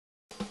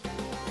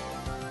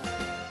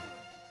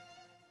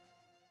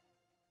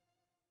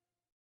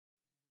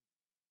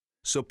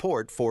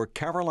Support for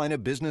Carolina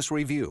Business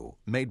Review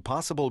made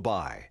possible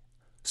by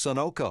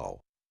Sunoco,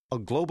 a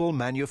global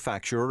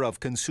manufacturer of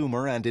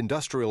consumer and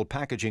industrial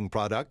packaging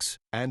products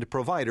and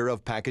provider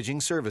of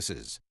packaging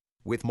services,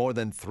 with more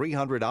than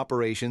 300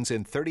 operations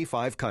in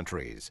 35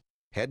 countries,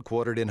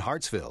 headquartered in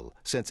Hartsville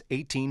since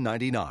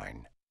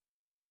 1899.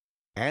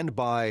 And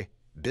by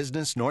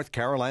Business North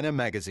Carolina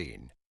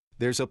Magazine.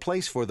 There's a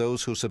place for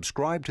those who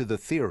subscribe to the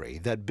theory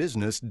that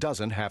business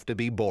doesn't have to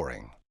be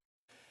boring.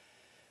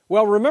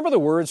 Well, remember the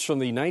words from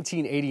the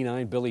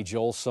 1989 Billy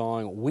Joel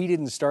song, "We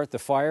Didn't Start the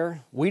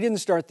Fire"? We didn't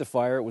start the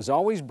fire. It was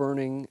always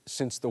burning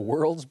since the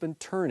world's been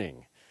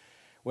turning.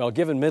 Well,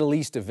 given Middle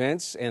East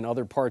events and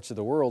other parts of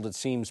the world, it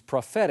seems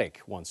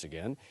prophetic once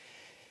again.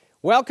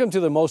 Welcome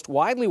to the most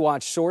widely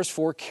watched source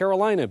for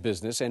Carolina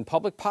business and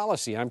public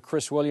policy. I'm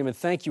Chris William, and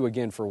thank you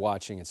again for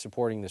watching and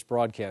supporting this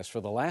broadcast for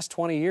the last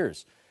 20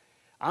 years.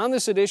 On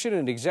this edition,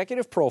 an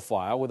executive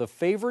profile with a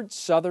favored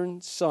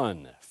Southern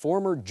son,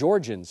 former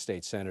Georgian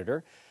state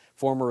senator,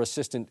 former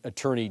Assistant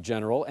Attorney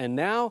General, and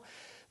now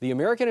the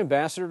American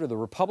Ambassador to the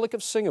Republic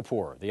of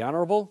Singapore, the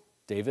Honorable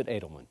David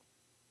Adelman.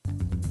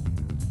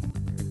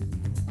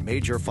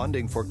 Major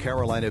funding for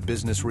Carolina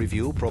Business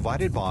Review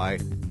provided by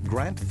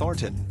Grant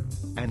Thornton,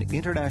 an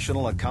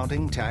international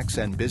accounting, tax,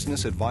 and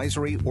business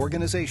advisory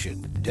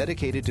organization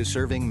dedicated to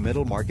serving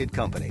middle-market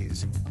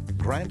companies.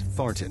 Grant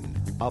Thornton,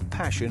 a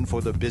passion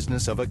for the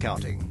business of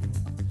accounting.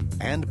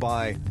 And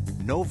by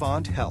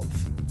Novant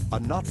Health, a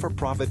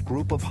not-for-profit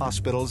group of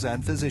hospitals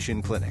and physician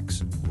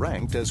clinics,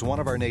 ranked as one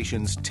of our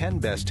nation's 10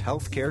 best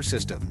healthcare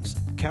systems,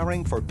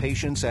 caring for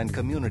patients and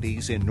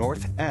communities in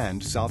North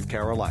and South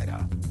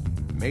Carolina.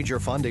 Major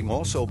funding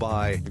also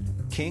by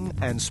King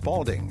 &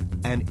 Spalding,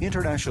 an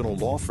international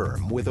law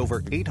firm with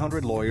over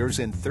 800 lawyers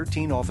in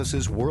 13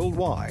 offices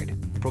worldwide,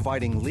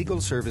 providing legal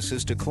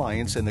services to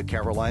clients in the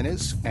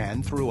Carolinas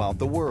and throughout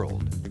the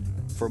world.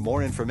 For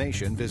more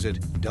information, visit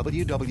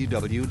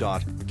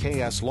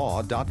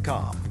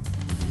www.kslaw.com.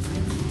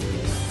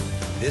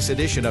 This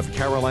edition of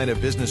Carolina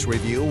Business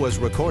Review was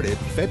recorded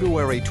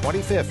February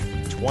 25th,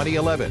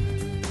 2011.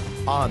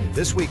 On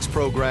this week's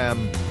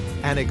program,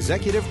 an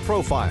executive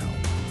profile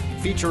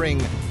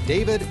featuring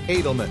David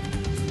Adelman,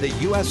 the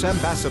U.S.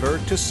 Ambassador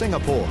to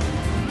Singapore.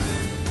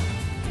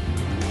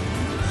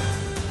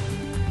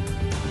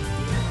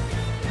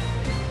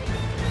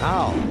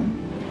 Now,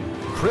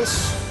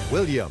 Chris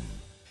William.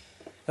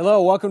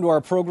 Hello, welcome to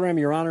our program,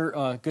 Your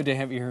Honor. Good to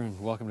have you here, and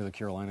welcome to the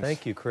Carolinas.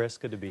 Thank you, Chris.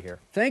 Good to be here.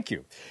 Thank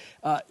you.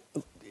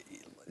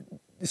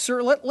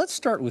 Sir, let's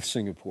start with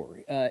Singapore.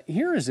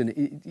 Here is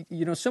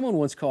someone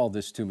once called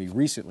this to me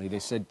recently. They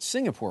said,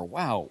 Singapore,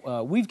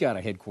 wow, we've got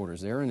a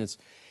headquarters there, and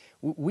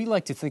we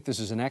like to think this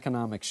is an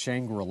economic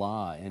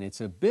Shangri-La, and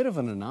it's a bit of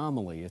an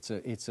anomaly.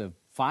 It's a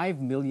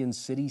 5 million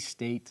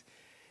city-state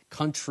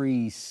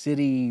country,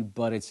 city,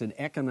 but it's an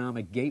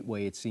economic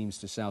gateway, it seems,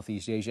 to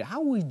Southeast Asia.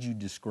 How would you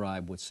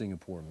describe what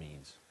Singapore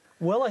means?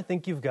 Well, I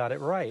think you've got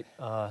it right.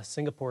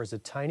 Singapore is a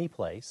tiny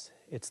place.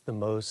 It's the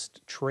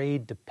most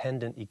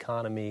trade-dependent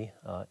economy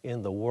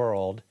in the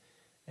world.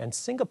 And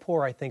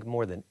Singapore, I think,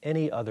 more than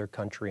any other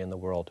country in the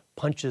world,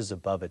 punches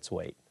above its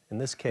weight. In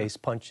this case,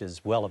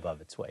 punches well above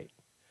its weight.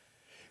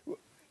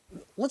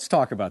 Let's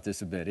talk about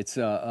this a bit. It's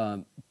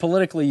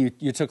politically,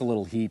 you took a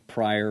little heat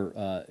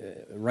prior,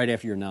 right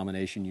after your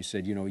nomination. You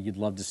said, you'd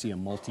love to see a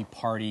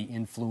multi-party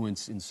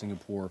influence in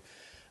Singapore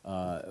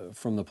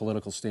from the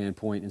political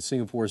standpoint. And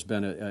Singapore's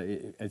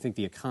been, I think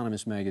The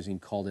Economist magazine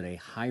called it a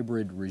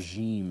hybrid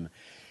regime.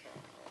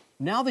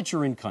 Now that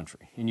you're in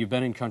country, and you've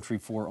been in country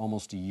for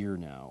almost a year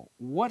now,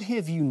 what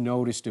have you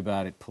noticed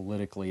about it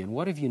politically, and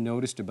what have you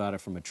noticed about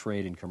it from a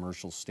trade and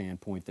commercial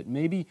standpoint that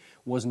maybe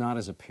was not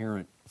as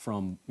apparent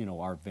from,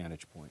 our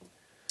vantage point?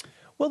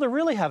 Well, there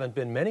really haven't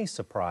been many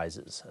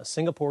surprises.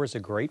 Singapore is a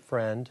great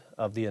friend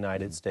of the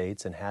United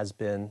States and has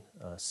been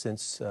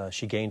since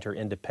she gained her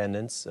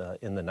independence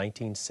in the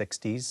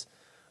 1960s.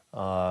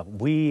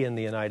 We in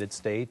the United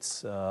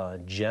States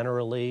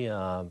generally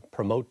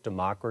promote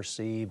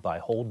democracy by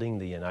holding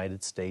the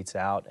United States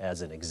out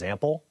as an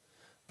example.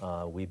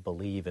 We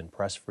believe in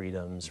press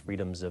freedoms,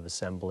 freedoms of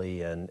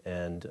assembly,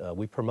 and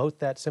we promote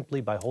that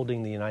simply by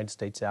holding the United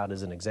States out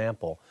as an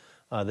example.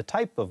 The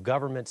type of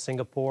government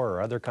Singapore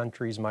or other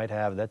countries might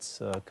have, that's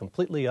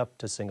completely up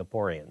to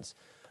Singaporeans.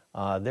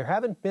 There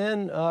haven't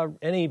been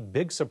any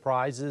big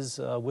surprises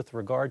with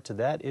regard to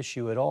that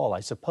issue at all. I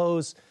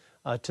suppose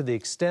to the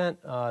extent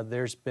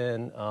there's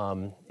been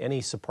any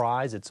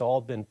surprise, it's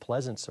all been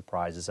pleasant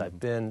surprises. I've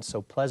been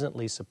so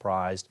pleasantly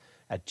surprised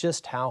at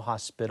just how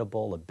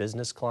hospitable a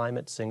business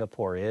climate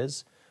Singapore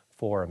is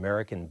for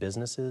American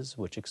businesses,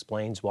 which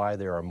explains why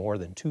there are more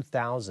than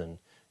 2,000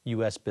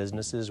 U.S.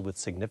 businesses with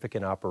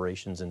significant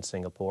operations in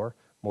Singapore.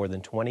 More than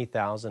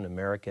 20,000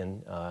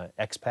 American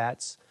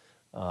expats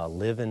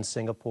live in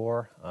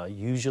Singapore,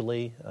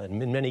 usually,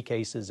 in many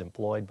cases,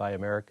 employed by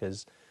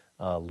America's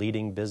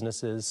leading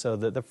businesses. So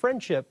the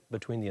friendship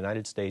between the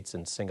United States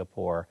and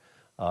Singapore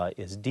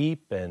is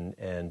deep and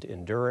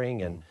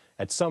enduring, and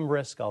at some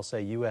risk, I'll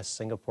say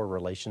U.S.-Singapore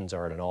relations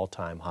are at an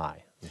all-time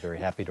high. I'm very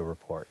happy to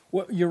report.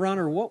 Well, Your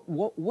Honor,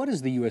 what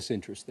is the U.S.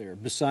 interest there?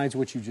 Besides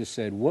what you just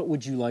said, what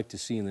would you like to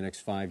see in the next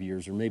 5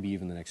 years or maybe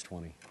even the next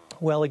 20?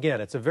 Well, again,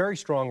 it's a very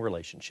strong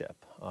relationship.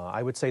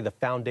 I would say the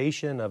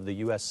foundation of the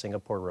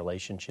U.S.-Singapore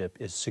relationship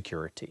is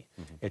security.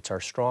 It's our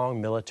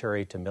strong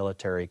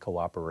military-to-military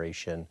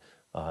cooperation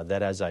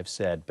that, as I've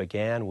said,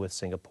 began with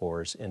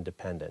Singapore's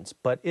independence.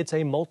 But it's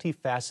a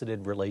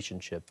multifaceted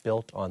relationship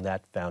built on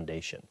that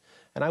foundation.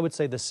 And I would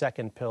say the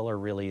second pillar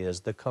really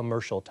is the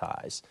commercial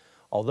ties.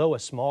 Although a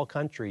small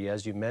country,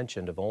 as you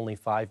mentioned, of only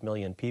 5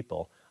 million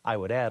people, I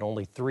would add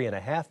only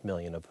 3.5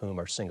 million of whom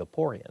are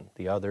Singaporean.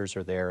 The others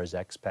are there as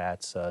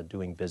expats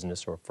doing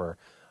business or for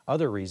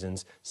other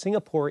reasons.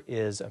 Singapore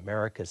is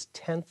America's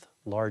 10th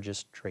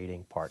largest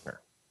trading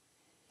partner.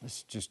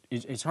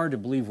 It's hard to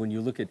believe when you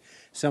look at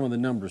some of the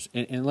numbers.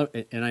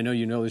 And I know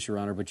you know this, Your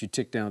Honor, but you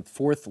tick down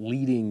fourth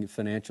leading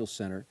financial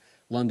center,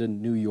 London,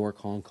 New York,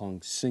 Hong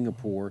Kong,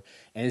 Singapore.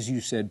 As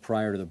you said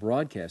prior to the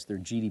broadcast, their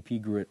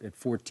GDP grew at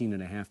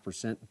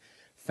 14.5%.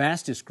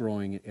 Fastest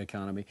growing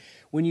economy.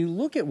 When you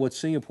look at what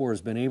Singapore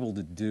has been able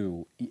to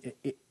do,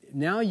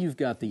 now you've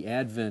got the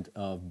advent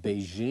of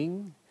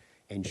Beijing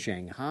and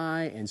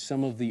Shanghai and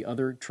some of the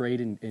other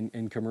trade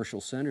and commercial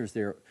centers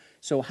there.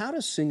 So how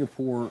does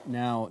Singapore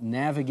now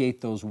navigate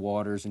those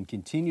waters and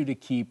continue to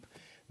keep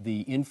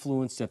the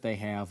influence that they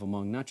have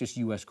among not just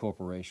U.S.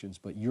 corporations,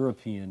 but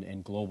European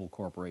and global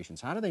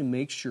corporations? How do they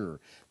make sure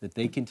that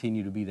they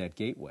continue to be that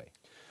gateway?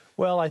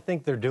 Well, I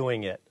think they're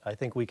doing it. I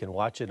think we can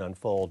watch it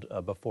unfold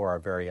before our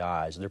very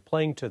eyes. They're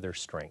playing to their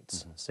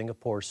strengths.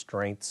 Singapore's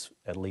strengths,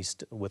 at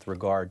least with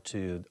regard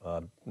to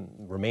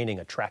remaining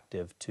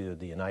attractive to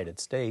the United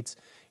States,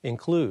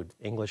 include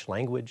English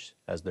language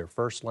as their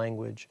first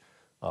language,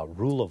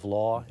 rule of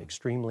law,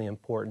 extremely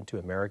important to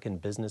American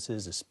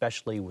businesses,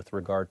 especially with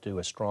regard to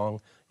a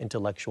strong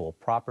intellectual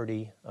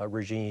property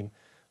regime.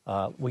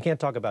 We can't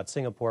talk about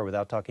Singapore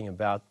without talking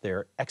about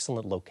their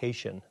excellent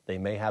location. They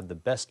may have the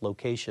best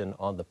location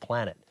on the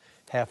planet,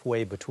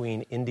 halfway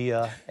between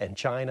India and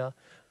China,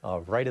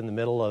 right in the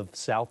middle of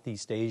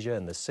Southeast Asia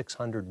and the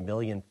 600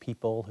 million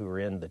people who are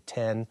in the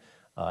 10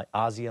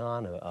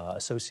 ASEAN,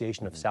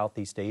 Association of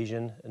Southeast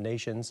Asian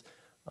Nations.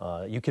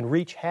 You can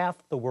reach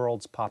half the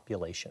world's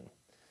population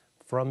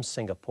from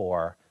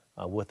Singapore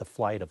with a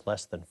flight of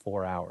less than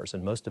 4 hours,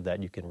 and most of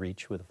that you can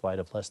reach with a flight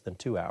of less than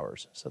 2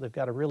 hours. So they've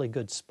got a really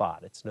good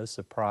spot. It's no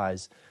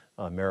surprise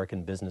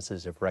American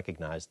businesses have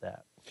recognized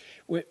that.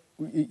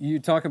 You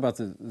talk about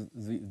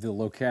the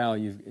locale.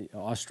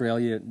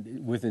 Australia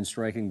within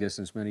striking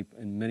distance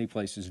in many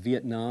places.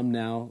 Vietnam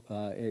now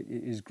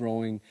is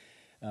growing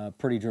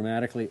pretty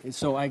dramatically.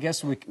 So I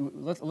guess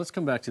let's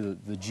come back to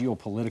the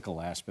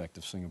geopolitical aspect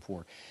of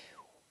Singapore.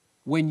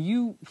 When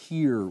you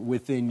hear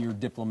within your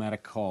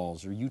diplomatic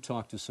calls, or you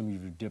talk to some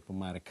of your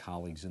diplomatic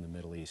colleagues in the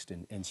Middle East,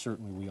 and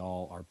certainly we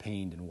all are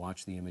pained and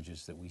watch the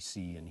images that we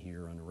see and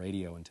hear on the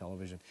radio and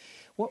television,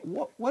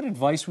 what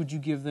advice would you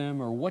give them,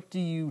 or what do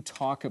you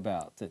talk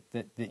about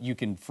that you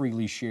can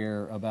freely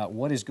share about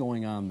what is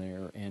going on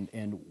there,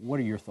 and what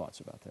are your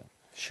thoughts about that?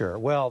 Sure.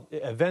 Well,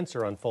 events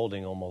are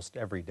unfolding almost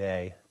every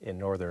day in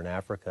northern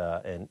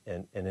Africa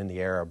and in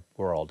the Arab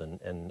world,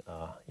 and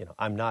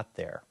I'm not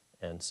there.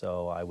 And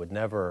so I would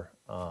never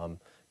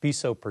be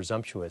so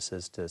presumptuous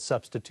as to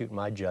substitute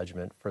my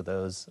judgment for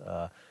those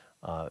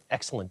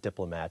excellent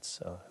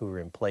diplomats who are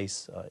in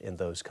place in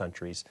those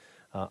countries.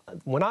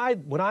 When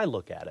I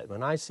look at it,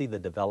 when I see the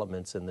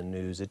developments in the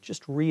news, it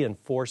just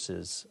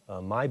reinforces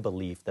my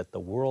belief that the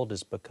world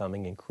is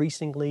becoming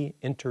increasingly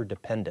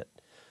interdependent.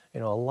 A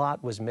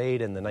lot was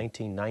made in the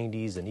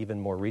 1990s and even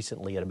more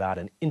recently about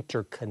an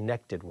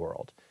interconnected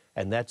world,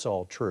 and that's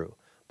all true.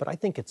 But I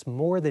think it's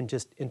more than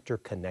just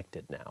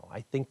interconnected now.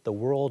 I think the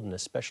world, and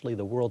especially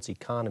the world's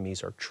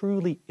economies, are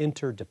truly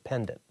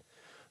interdependent.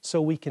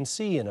 So we can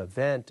see an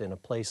event in a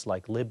place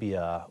like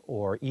Libya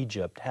or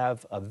Egypt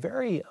have a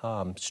very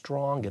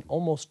strong and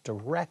almost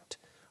direct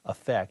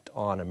effect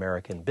on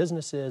American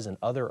businesses and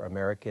other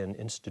American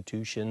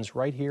institutions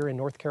right here in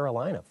North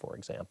Carolina, for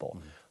example.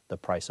 The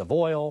price of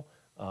oil,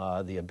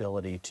 the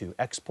ability to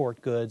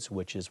export goods,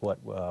 which is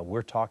what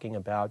we're talking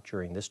about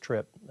during this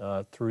trip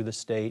through the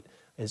state,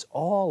 is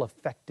all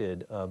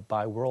affected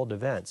by world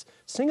events.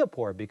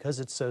 Singapore, because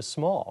it's so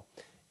small,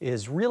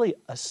 is really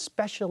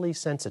especially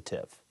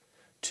sensitive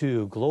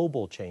to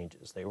global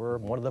changes. They were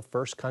one of the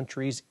first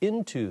countries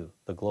into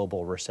the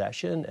global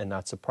recession, and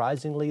not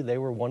surprisingly, they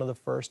were one of the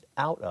first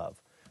out of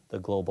the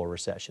global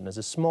recession. As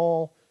a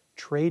small,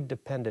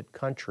 trade-dependent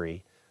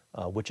country,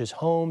 which is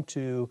home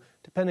to,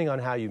 depending on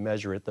how you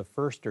measure it, the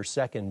first or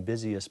second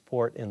busiest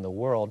port in the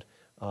world,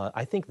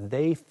 I think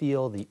they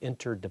feel the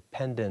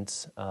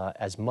interdependence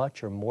as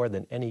much or more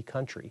than any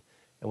country.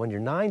 And when you're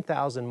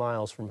 9,000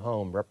 miles from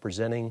home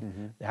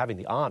representing, having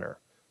the honor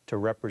to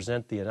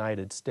represent the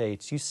United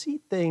States, you see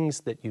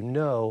things that you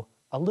know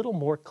a little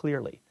more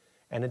clearly.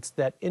 And it's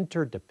that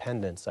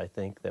interdependence, I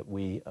think, that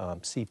we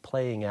see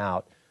playing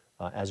out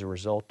as a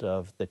result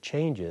of the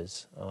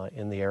changes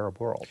in the Arab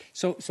world.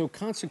 So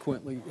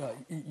consequently,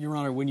 Your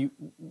Honor,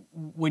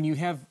 when you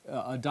have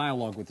a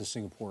dialogue with the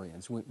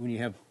Singaporeans, when you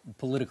have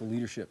political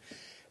leadership,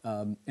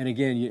 and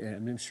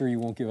again, I'm sure you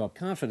won't give up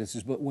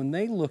confidences, but when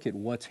they look at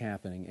what's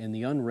happening and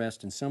the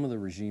unrest in some of the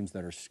regimes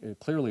that are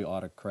clearly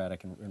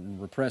autocratic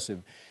and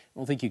repressive, I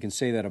don't think you can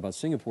say that about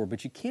Singapore,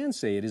 but you can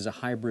say it is a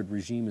hybrid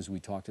regime, as we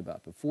talked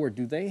about before.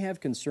 Do they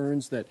have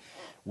concerns that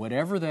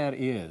whatever that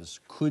is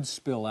could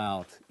spill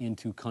out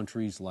into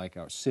countries like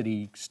our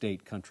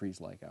city-state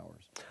countries like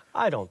ours?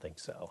 I don't think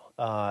so.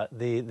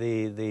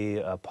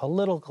 The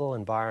political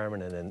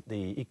environment and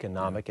the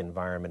economic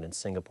environment in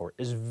Singapore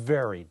is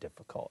very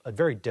difficult,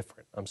 very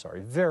different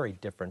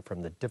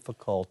from the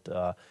difficult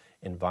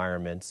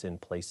environments in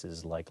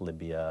places like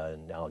Libya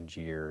and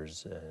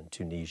Algiers and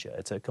Tunisia.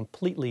 It's a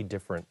completely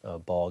different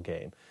ball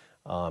game.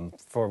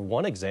 For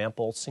one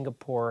example,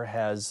 Singapore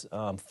has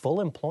full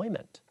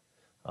employment.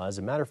 As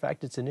a matter of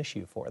fact, it's an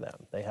issue for them.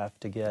 They have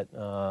to get,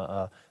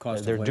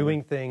 they're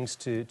doing things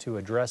to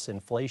address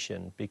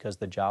inflation because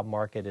the job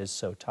market is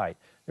so tight.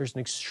 There's an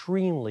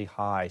extremely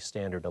high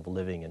standard of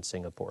living in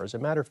Singapore. As a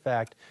matter of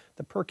fact,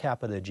 the per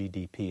capita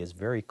GDP is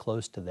very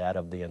close to that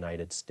of the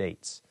United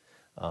States.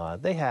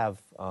 They have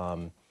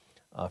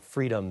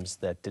freedoms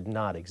that did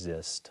not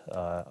exist,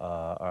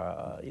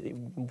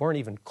 weren't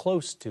even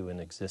close to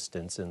in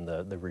existence in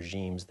the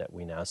regimes that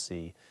we now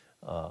see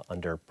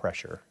under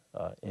pressure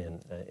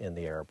in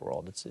the Arab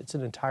world. It's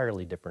an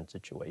entirely different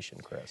situation,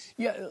 Chris.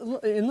 Yeah,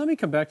 and let me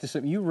come back to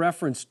something you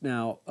referenced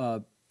now.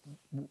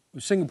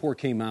 Singapore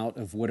came out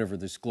of whatever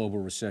this global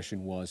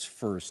recession was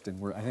first,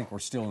 and I think we're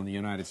still in the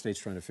United States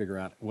trying to figure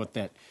out what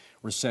that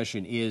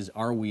recession is.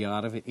 Are we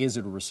out of it? Is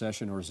it a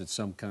recession, or is it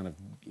some kind of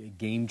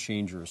game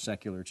changer or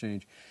secular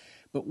change?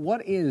 But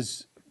what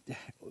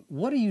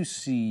do you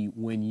see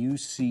when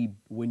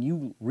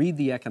you read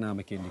the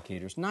economic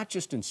indicators, not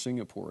just in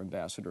Singapore,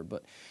 Ambassador,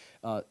 but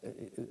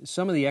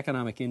some of the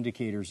economic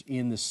indicators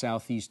in the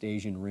Southeast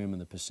Asian Rim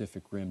and the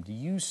Pacific Rim?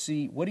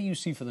 What do you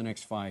see for the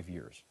next 5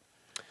 years?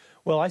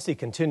 Well, I see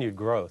continued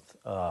growth,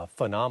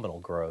 phenomenal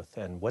growth,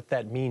 and what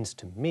that means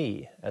to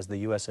me as the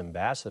U.S.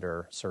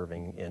 ambassador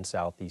serving in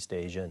Southeast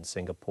Asia and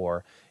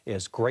Singapore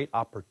is great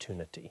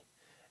opportunity.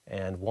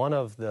 And one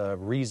of the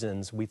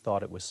reasons we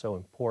thought it was so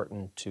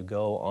important to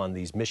go on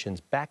these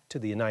missions back to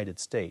the United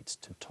States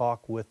to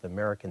talk with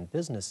American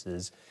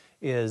businesses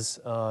is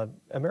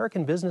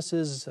American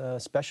businesses,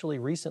 especially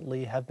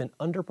recently, have been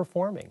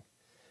underperforming.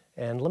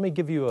 And let me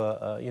give you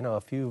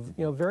a few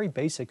very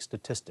basic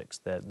statistics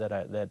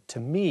that to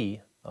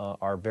me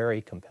are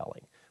very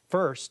compelling.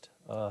 First,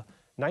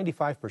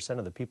 95%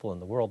 of the people in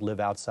the world live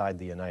outside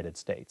the United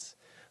States.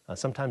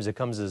 Sometimes it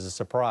comes as a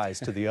surprise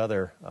to the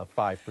other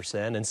 5%,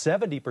 and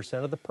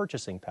 70% of the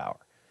purchasing power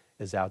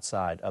is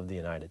outside of the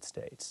United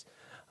States.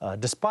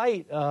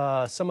 Despite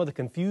some of the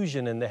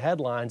confusion in the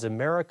headlines,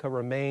 America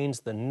remains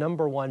the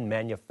 #1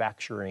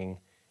 manufacturing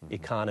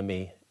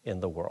economy in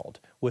the world,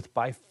 with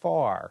by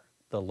far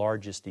the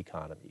largest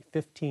economy,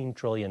 $15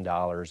 trillion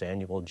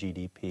annual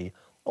GDP,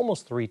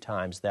 almost 3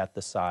 times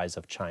the size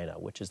of China,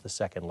 which is the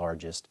second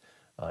largest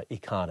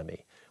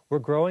economy. We're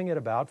growing at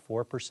about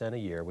 4% a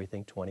year. We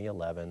think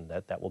 2011,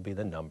 that will be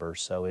the number.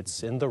 So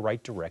it's in the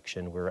right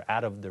direction. We're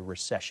out of the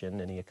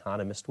recession, any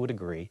economist would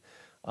agree.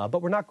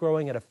 But we're not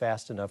growing at a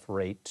fast enough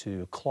rate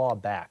to claw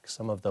back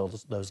some of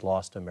those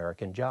lost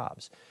American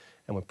jobs.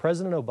 And when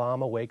President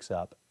Obama wakes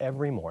up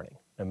every morning,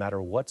 no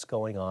matter what's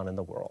going on in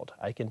the world,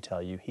 I can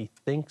tell you he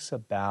thinks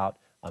about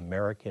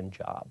American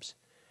jobs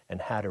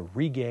and how to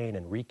regain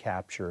and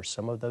recapture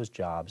some of those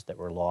jobs that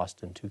were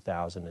lost in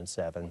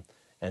 2007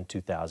 and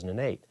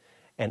 2008.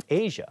 And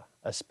Asia,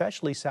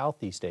 especially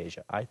Southeast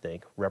Asia, I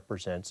think,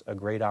 represents a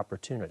great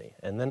opportunity.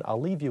 And then I'll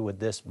leave you with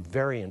this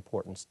very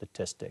important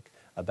statistic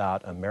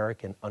about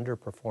American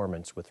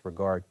underperformance with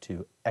regard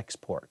to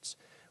exports,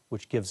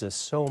 which gives us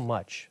so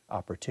much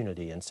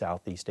opportunity in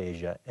Southeast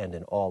Asia and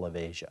in all of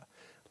Asia.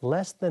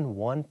 Less than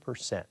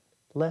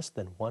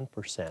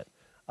 1%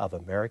 of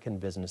American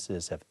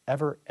businesses have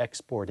ever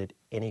exported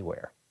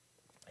anywhere.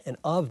 And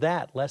of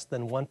that, less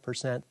than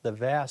 1%, the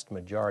vast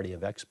majority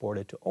have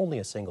exported to only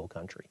a single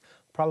country,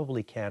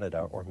 probably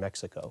Canada or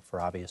Mexico,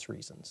 for obvious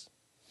reasons.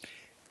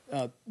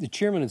 The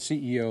chairman and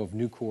CEO of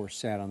Nucor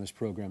sat on this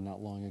program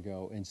not long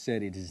ago and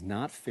said it is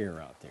not fair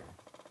out there.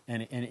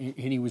 And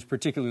he was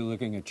particularly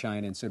looking at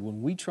China and said,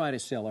 when we try to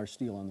sell our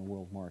steel on the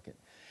world market,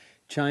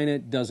 China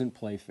doesn't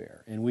play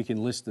fair, and we can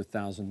list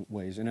 1,000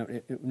 ways. And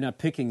I'm not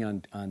picking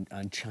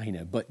on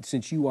China, but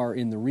since you are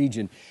in the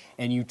region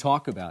and you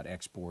talk about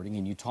exporting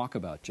and you talk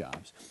about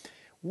jobs,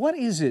 what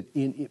is it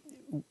in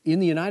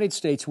the United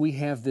States? We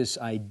have this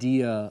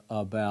idea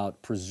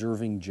about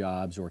preserving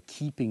jobs or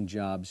keeping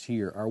jobs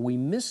here. Are we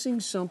missing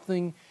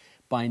something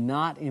by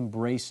not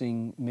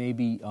embracing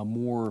maybe a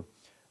more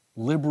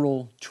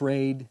liberal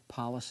trade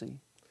policy?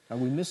 Are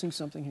we missing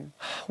something here?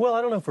 Well,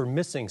 I don't know if we're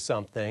missing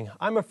something.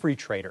 I'm a free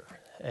trader,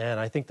 and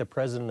I think the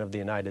President of the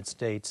United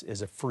States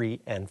is a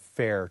free and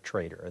fair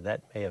trader.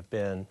 That may have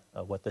been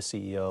what the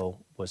CEO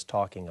was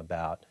talking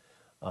about.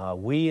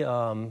 We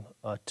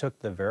took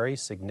the very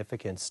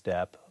significant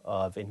step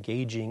of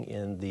engaging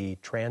in the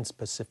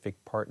Trans-Pacific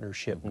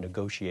Partnership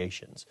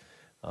negotiations.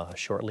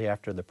 Shortly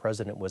after the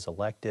president was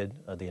elected,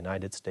 the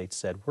United States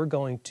said, we're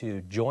going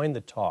to join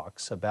the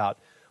talks about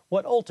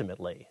what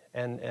ultimately,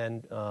 and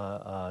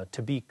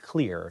to be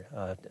clear,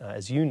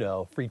 as you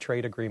know, free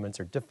trade agreements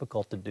are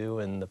difficult to do,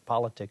 and the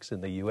politics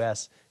in the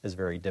U.S. is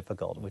very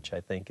difficult, which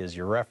I think is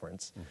your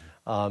reference.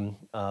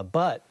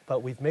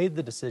 But we've made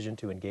the decision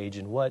to engage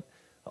in what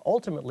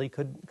ultimately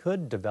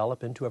could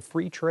develop into a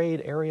free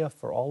trade area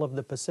for all of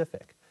the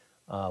Pacific.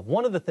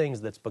 One of the things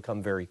that's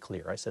become very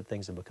clear, I said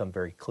things have become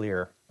very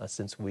clear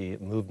since we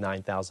moved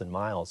 9,000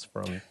 miles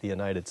from the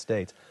United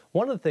States.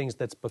 One of the things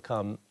that's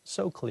become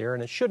so clear,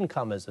 and it shouldn't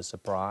come as a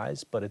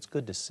surprise, but it's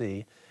good to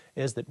see,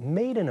 is that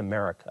Made in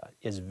America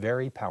is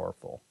very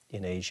powerful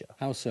in Asia.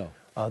 How so?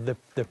 The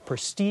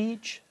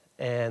prestige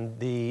and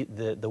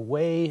the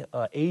way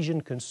Asian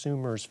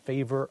consumers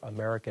favor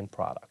American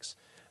products.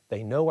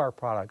 They know our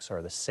products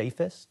are the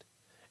safest,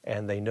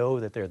 and they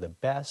know that they're the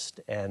best,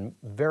 and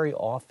very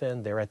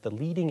often they're at the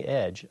leading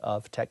edge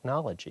of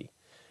technology.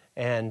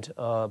 And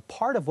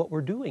part of what we're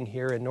doing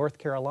here in North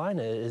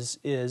Carolina is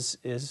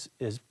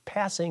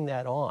passing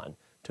that on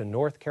to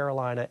North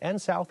Carolina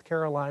and South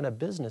Carolina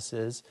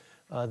businesses,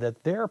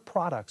 that their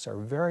products are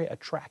very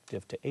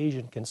attractive to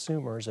Asian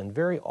consumers, and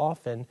very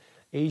often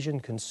Asian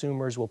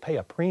consumers will pay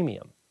a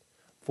premium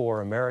for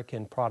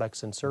American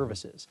products and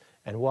services.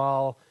 And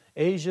while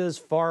Asia's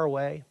far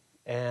away,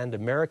 and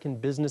American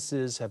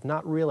businesses have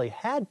not really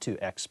had to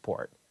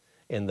export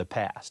in the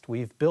past.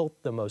 We've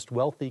built the most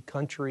wealthy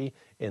country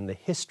in the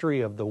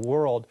history of the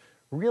world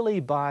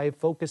really by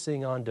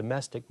focusing on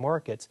domestic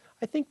markets.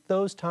 I think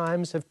those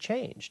times have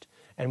changed,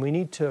 and we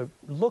need to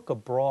look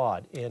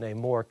abroad in a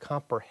more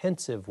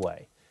comprehensive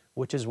way,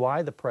 which is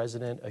why the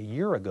President a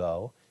year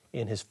ago,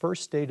 in his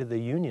first State of the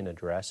Union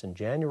address in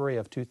January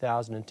of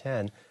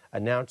 2010,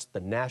 announced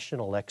the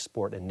National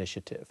Export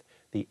Initiative,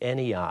 the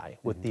NEI,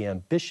 with the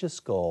ambitious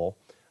goal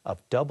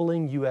of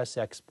doubling U.S.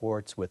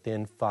 exports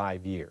within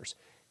 5 years.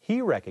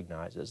 He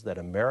recognizes that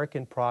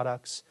American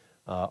products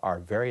are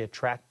very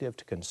attractive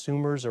to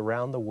consumers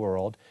around the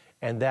world,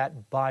 and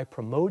that by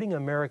promoting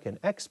American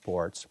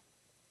exports,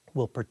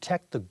 will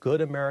protect the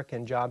good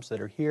American jobs that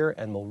are here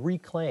and will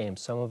reclaim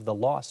some of the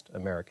lost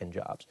American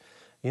jobs.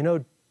 You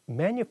know,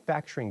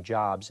 manufacturing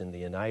jobs in the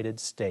United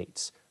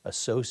States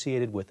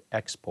associated with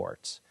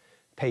exports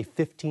pay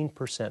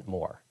 15%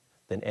 more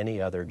than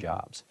any other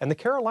jobs. And the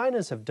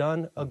Carolinas have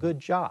done a good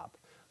job.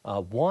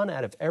 1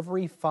 out of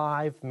every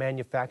 5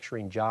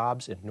 manufacturing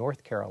jobs in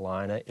North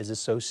Carolina is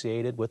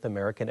associated with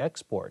American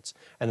exports.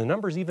 And the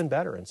number's even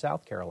better in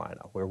South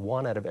Carolina, where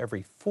 1 out of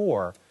every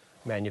 4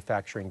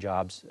 manufacturing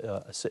jobs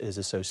is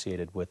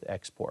associated with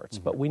exports.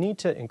 But we need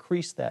to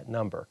increase that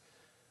number.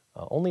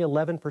 Only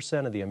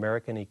 11% of the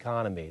American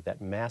economy, that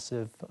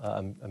massive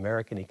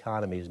American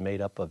economy, is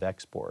made up of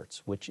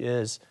exports, which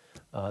is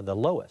the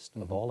lowest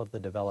of all of the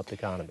developed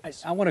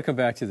economies. I want to come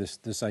back to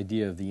this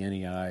idea of the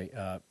NEI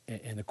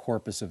and the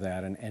corpus of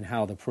that, and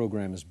how the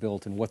program is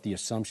built and what the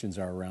assumptions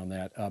are around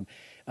that.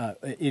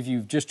 If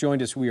you've just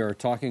joined us, we are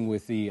talking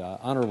with the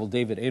Honorable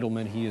David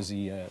Adelman. He is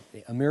the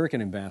American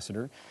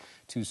ambassador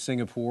to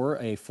Singapore,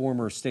 a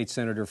former state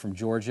senator from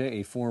Georgia,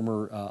 a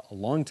former, a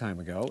long time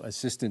ago,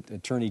 assistant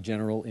attorney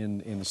general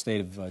in the state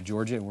of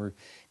Georgia, and we're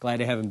glad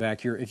to have him back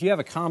here. If you have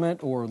a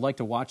comment or would like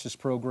to watch this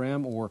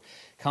program or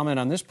comment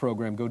on this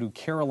program, go to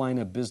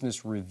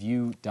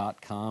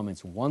carolinabusinessreview.com.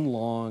 It's one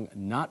long,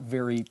 not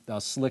very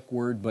slick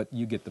word, but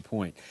you get the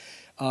point.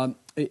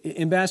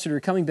 Ambassador,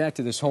 coming back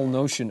to this whole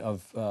notion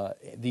of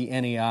the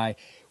NEI,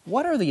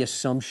 what are the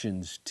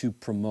assumptions to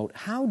promote?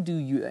 How do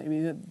you, I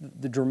mean,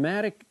 the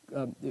dramatic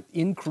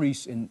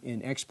increase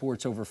in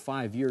exports over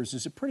 5 years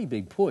is a pretty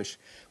big push.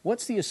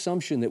 What's the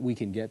assumption that we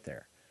can get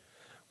there?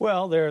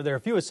 Well, there are a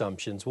few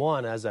assumptions.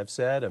 One, as I've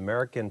said,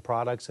 American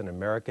products and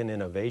American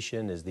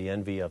innovation is the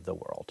envy of the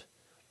world.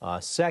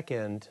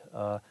 Second,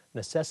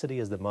 necessity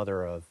is the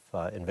mother of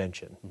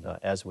invention,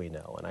 as we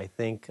know. And I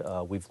think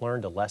we've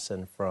learned a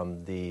lesson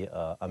from the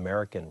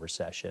American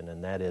recession,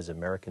 and that is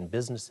American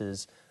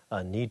businesses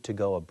need to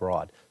go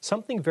abroad.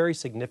 Something very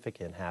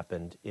significant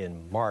happened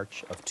in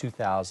March of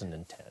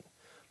 2010.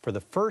 For the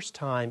first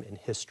time in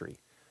history,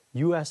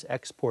 U.S.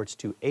 exports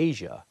to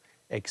Asia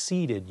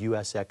exceeded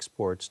U.S.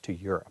 exports to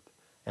Europe.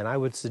 And I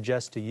would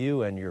suggest to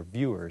you and your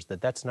viewers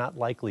that that's not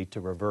likely to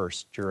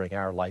reverse during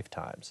our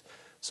lifetimes.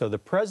 So the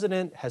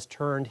President has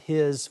turned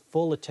his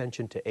full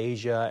attention to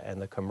Asia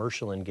and the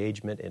commercial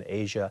engagement in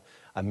Asia.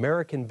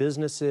 American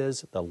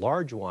businesses, the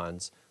large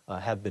ones,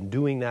 have been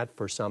doing that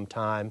for some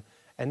time.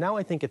 And now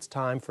I think it's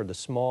time for the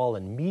small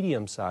and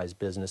medium-sized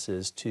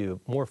businesses to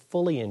more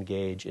fully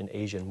engage in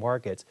Asian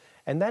markets.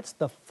 And that's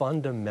the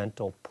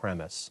fundamental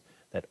premise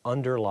that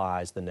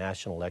underlies the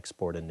National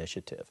Export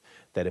Initiative,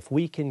 that if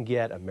we can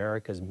get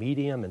America's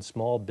medium and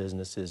small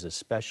businesses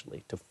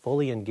especially to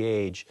fully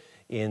engage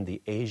in the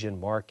Asian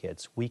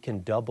markets, we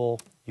can double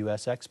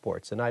U.S.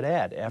 exports. And I'd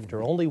add,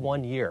 after only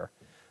 1 year,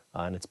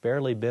 and it's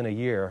barely been a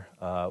year,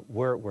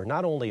 we're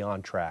not only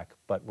on track,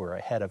 but we're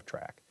ahead of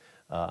track.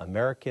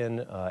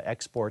 American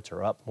exports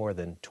are up more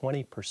than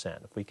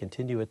 20%. If we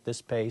continue at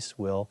this pace,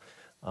 we'll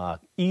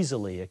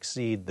easily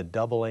exceed the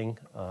doubling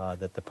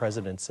that the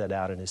President set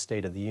out in his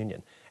State of the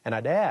Union. And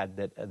I'd add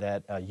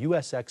that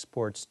U.S.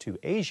 exports to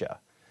Asia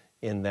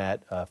in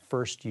that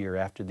first year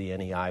after the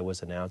NEI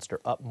was announced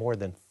are up more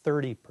than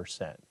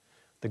 30%.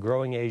 The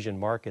growing Asian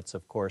markets,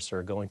 of course,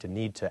 are going to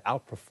need to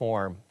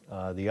outperform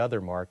the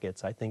other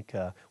markets. I think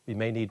we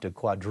may need to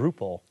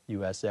quadruple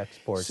U.S.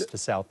 exports to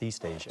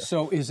Southeast Asia.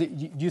 So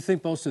do you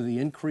think most of the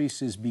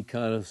increase is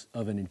because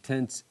of an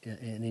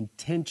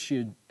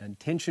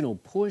intentional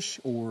push,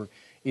 or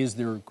is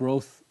there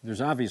growth?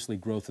 There's obviously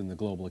growth in the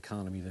global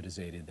economy that has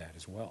aided that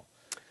as well.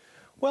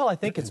 Well, I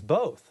think it's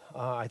both.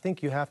 I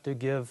think you have to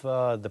give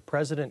the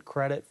President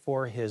credit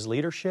for his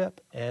leadership,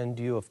 and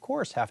you, of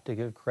course, have to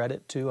give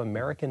credit to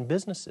American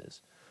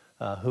businesses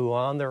who,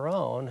 on their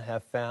own,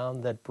 have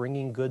found that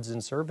bringing goods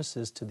and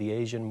services to the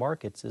Asian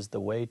markets is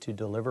the way to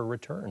deliver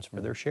returns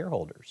for their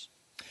shareholders.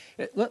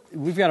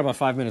 We've got about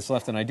 5 minutes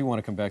left, and I do want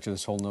to come back to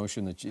this whole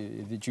notion that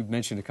you've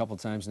mentioned a couple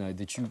of times now,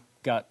 that you've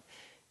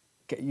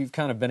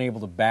kind of been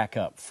able to back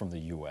up from the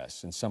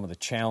U.S. and some of the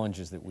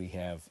challenges that we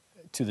have,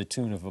 to the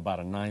tune of about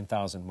a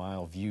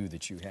 9,000-mile view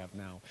that you have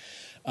now,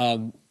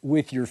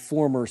 with your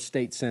former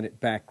state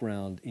Senate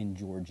background in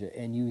Georgia,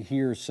 and you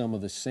hear some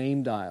of the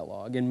same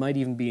dialogue and might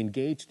even be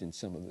engaged in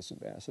some of this,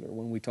 Ambassador,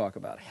 when we talk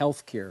about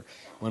health care,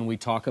 when we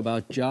talk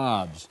about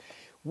jobs.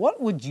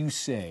 What would you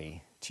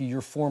say to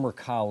your former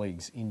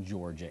colleagues in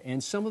Georgia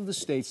and some of the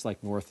states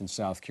like North and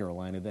South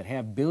Carolina that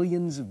have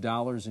billions of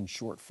dollars in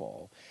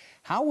shortfall?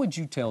 How would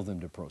you tell them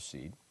to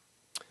proceed?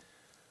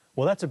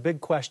 Well, that's a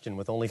big question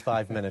with only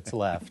 5 minutes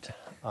left.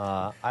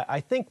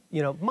 I think,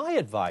 my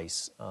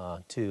advice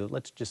to,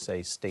 let's just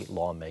say, state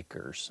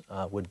lawmakers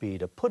would be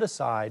to put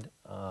aside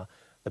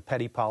the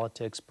petty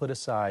politics, put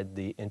aside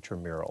the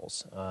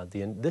intramurals.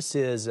 This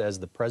is, as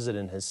the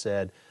President has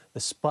said, the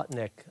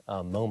Sputnik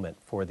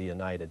moment for the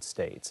United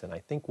States. And I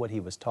think what he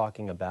was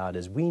talking about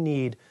is we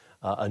need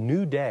a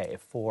new day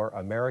for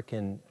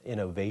American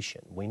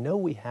innovation. We know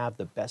we have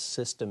the best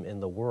system in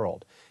the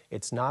world.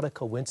 It's not a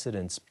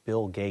coincidence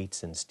Bill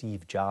Gates and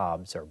Steve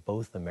Jobs are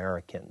both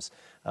Americans.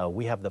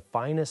 We have the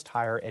finest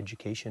higher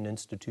education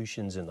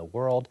institutions in the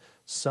world,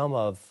 some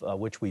of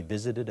which we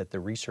visited at the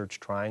Research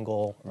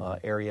Triangle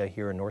area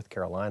here in North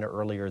Carolina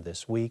earlier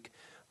this week.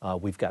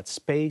 We've got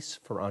space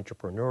for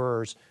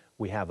entrepreneurs.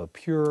 We have a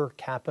pure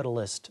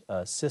capitalist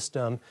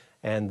system,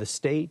 and the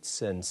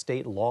states and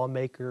state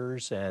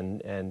lawmakers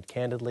and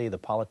candidly the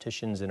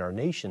politicians in our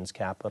nation's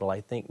capital, I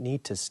think,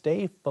 need to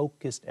stay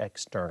focused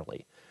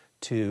externally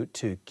to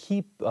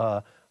keep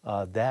to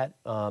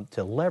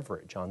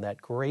leverage on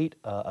that great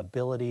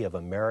ability of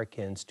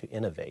Americans to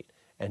innovate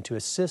and to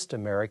assist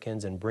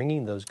Americans in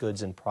bringing those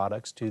goods and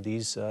products to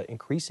these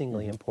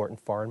increasingly important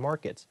foreign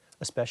markets,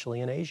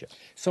 especially in Asia.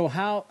 So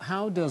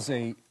how does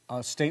a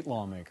state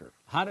lawmaker,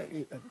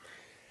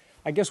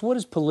 I guess, what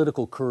does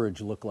political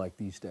courage look like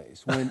these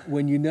days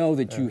when you know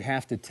that you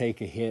have to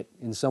take a hit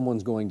and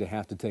someone's going to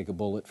have to take a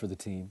bullet for the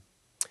team?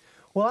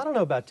 Well, I don't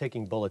know about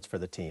taking bullets for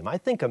the team. I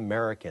think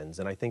Americans,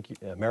 and I think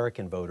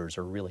American voters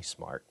are really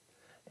smart,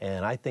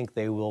 and I think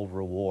they will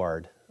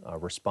reward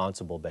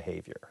responsible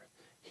behavior.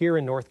 Here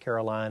in North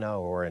Carolina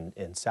or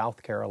in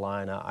South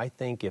Carolina, I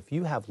think if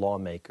you have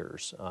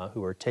lawmakers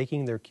who are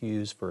taking their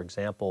cues, for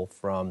example,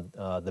 from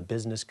the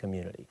business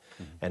community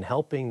and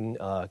helping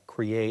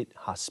create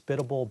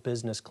hospitable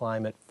business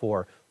climate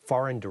for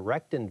foreign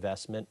direct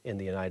investment in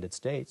the United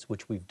States,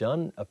 which we've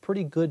done a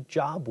pretty good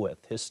job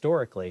with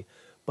historically,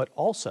 but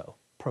also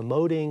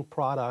promoting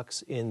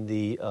products in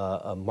the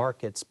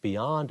markets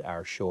beyond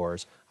our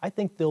shores, I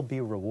think they'll be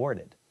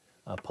rewarded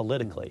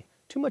politically.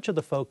 Too much of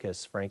the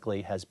focus,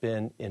 frankly, has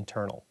been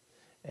internal.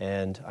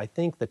 And I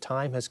think the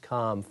time has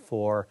come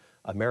for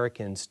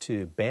Americans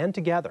to band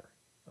together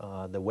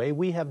the way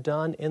we have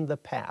done in the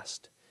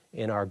past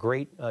in our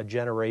great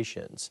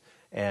generations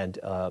and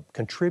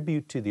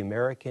contribute to the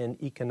American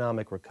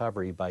economic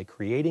recovery by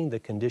creating the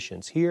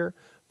conditions here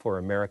for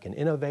American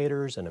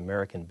innovators and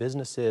American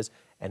businesses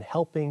and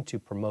helping to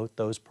promote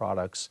those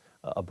products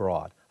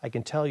abroad. I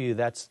can tell you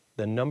that's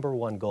the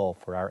 #1 goal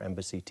for our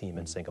embassy team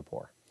in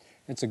Singapore.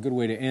 That's a good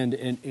way to end.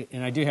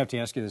 And I do have to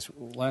ask you this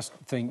last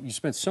thing. You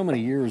spent so many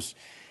years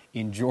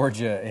in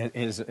Georgia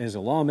as a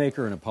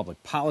lawmaker and a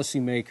public policy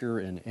maker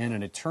and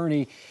an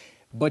attorney,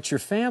 but your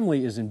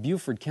family is in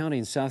Beaufort County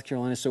in South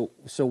Carolina. So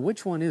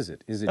which one is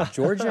it? Is it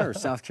Georgia or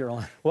South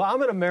Carolina? Well,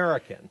 I'm an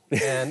American,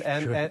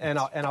 and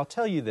I'll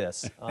tell you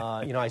this.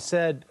 I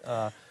said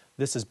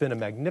this has been a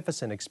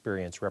magnificent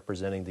experience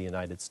representing the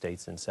United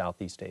States in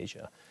Southeast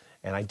Asia.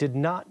 And I did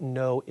not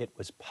know it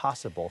was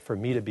possible for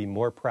me to be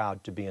more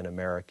proud to be an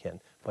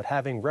American. But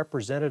having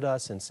represented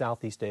us in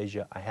Southeast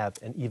Asia, I have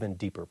an even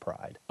deeper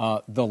pride.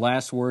 The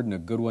last word and a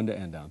good one to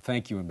end on.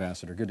 Thank you,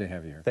 Ambassador. Good to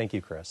have you here. Thank you,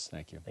 Chris.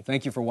 Thank you.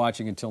 Thank you for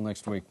watching. Until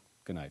next week,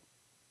 good night.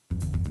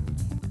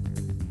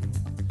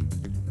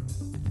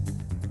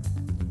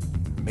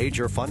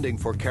 Major funding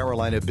for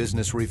Carolina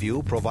Business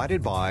Review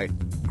provided by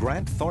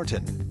Grant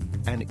Thornton,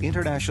 an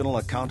international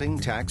accounting,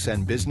 tax,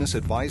 and business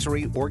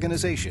advisory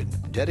organization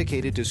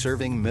dedicated to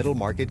serving middle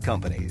market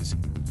companies.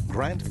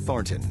 Grant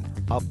Thornton,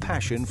 a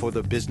passion for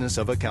the business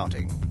of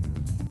accounting.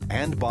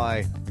 And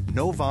by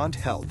Novant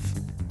Health,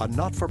 a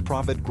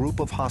not-for-profit group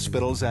of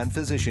hospitals and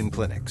physician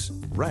clinics,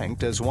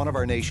 ranked as one of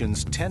our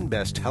nation's 10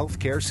 best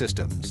healthcare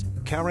systems,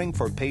 caring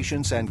for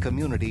patients and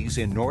communities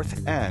in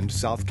North and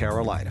South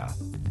Carolina.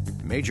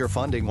 Major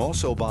funding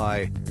also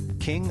by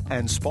King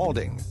 &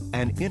 Spalding,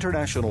 an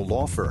international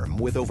law firm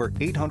with over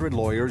 800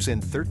 lawyers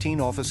in 13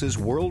 offices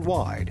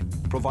worldwide,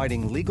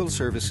 providing legal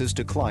services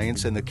to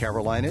clients in the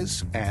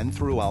Carolinas and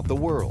throughout the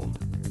world.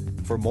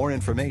 For more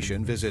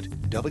information, visit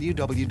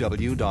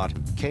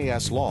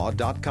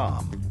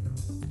www.kslaw.com.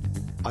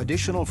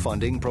 Additional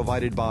funding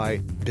provided by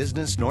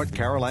Business North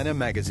Carolina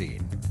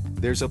Magazine.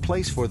 There's a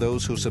place for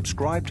those who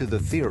subscribe to the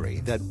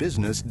theory that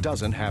business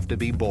doesn't have to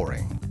be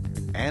boring.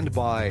 And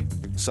by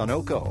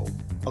Sunoco,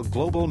 a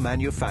global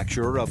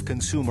manufacturer of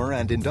consumer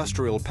and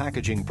industrial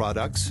packaging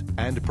products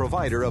and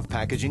provider of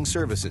packaging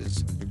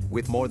services,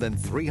 with more than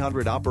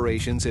 300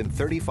 operations in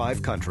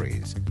 35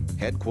 countries,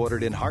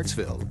 headquartered in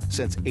Hartsville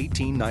since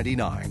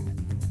 1899.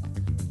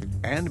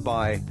 And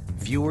by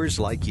viewers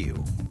like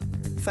you.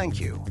 Thank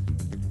you.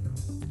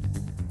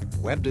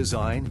 Web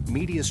design,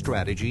 media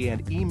strategy,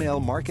 and email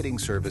marketing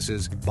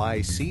services by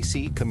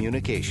CC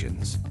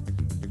Communications.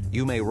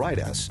 You may write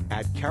us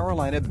at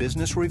Carolina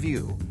Business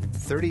Review,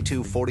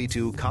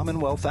 3242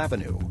 Commonwealth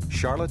Avenue,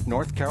 Charlotte,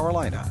 North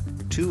Carolina,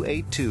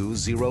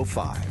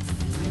 28205.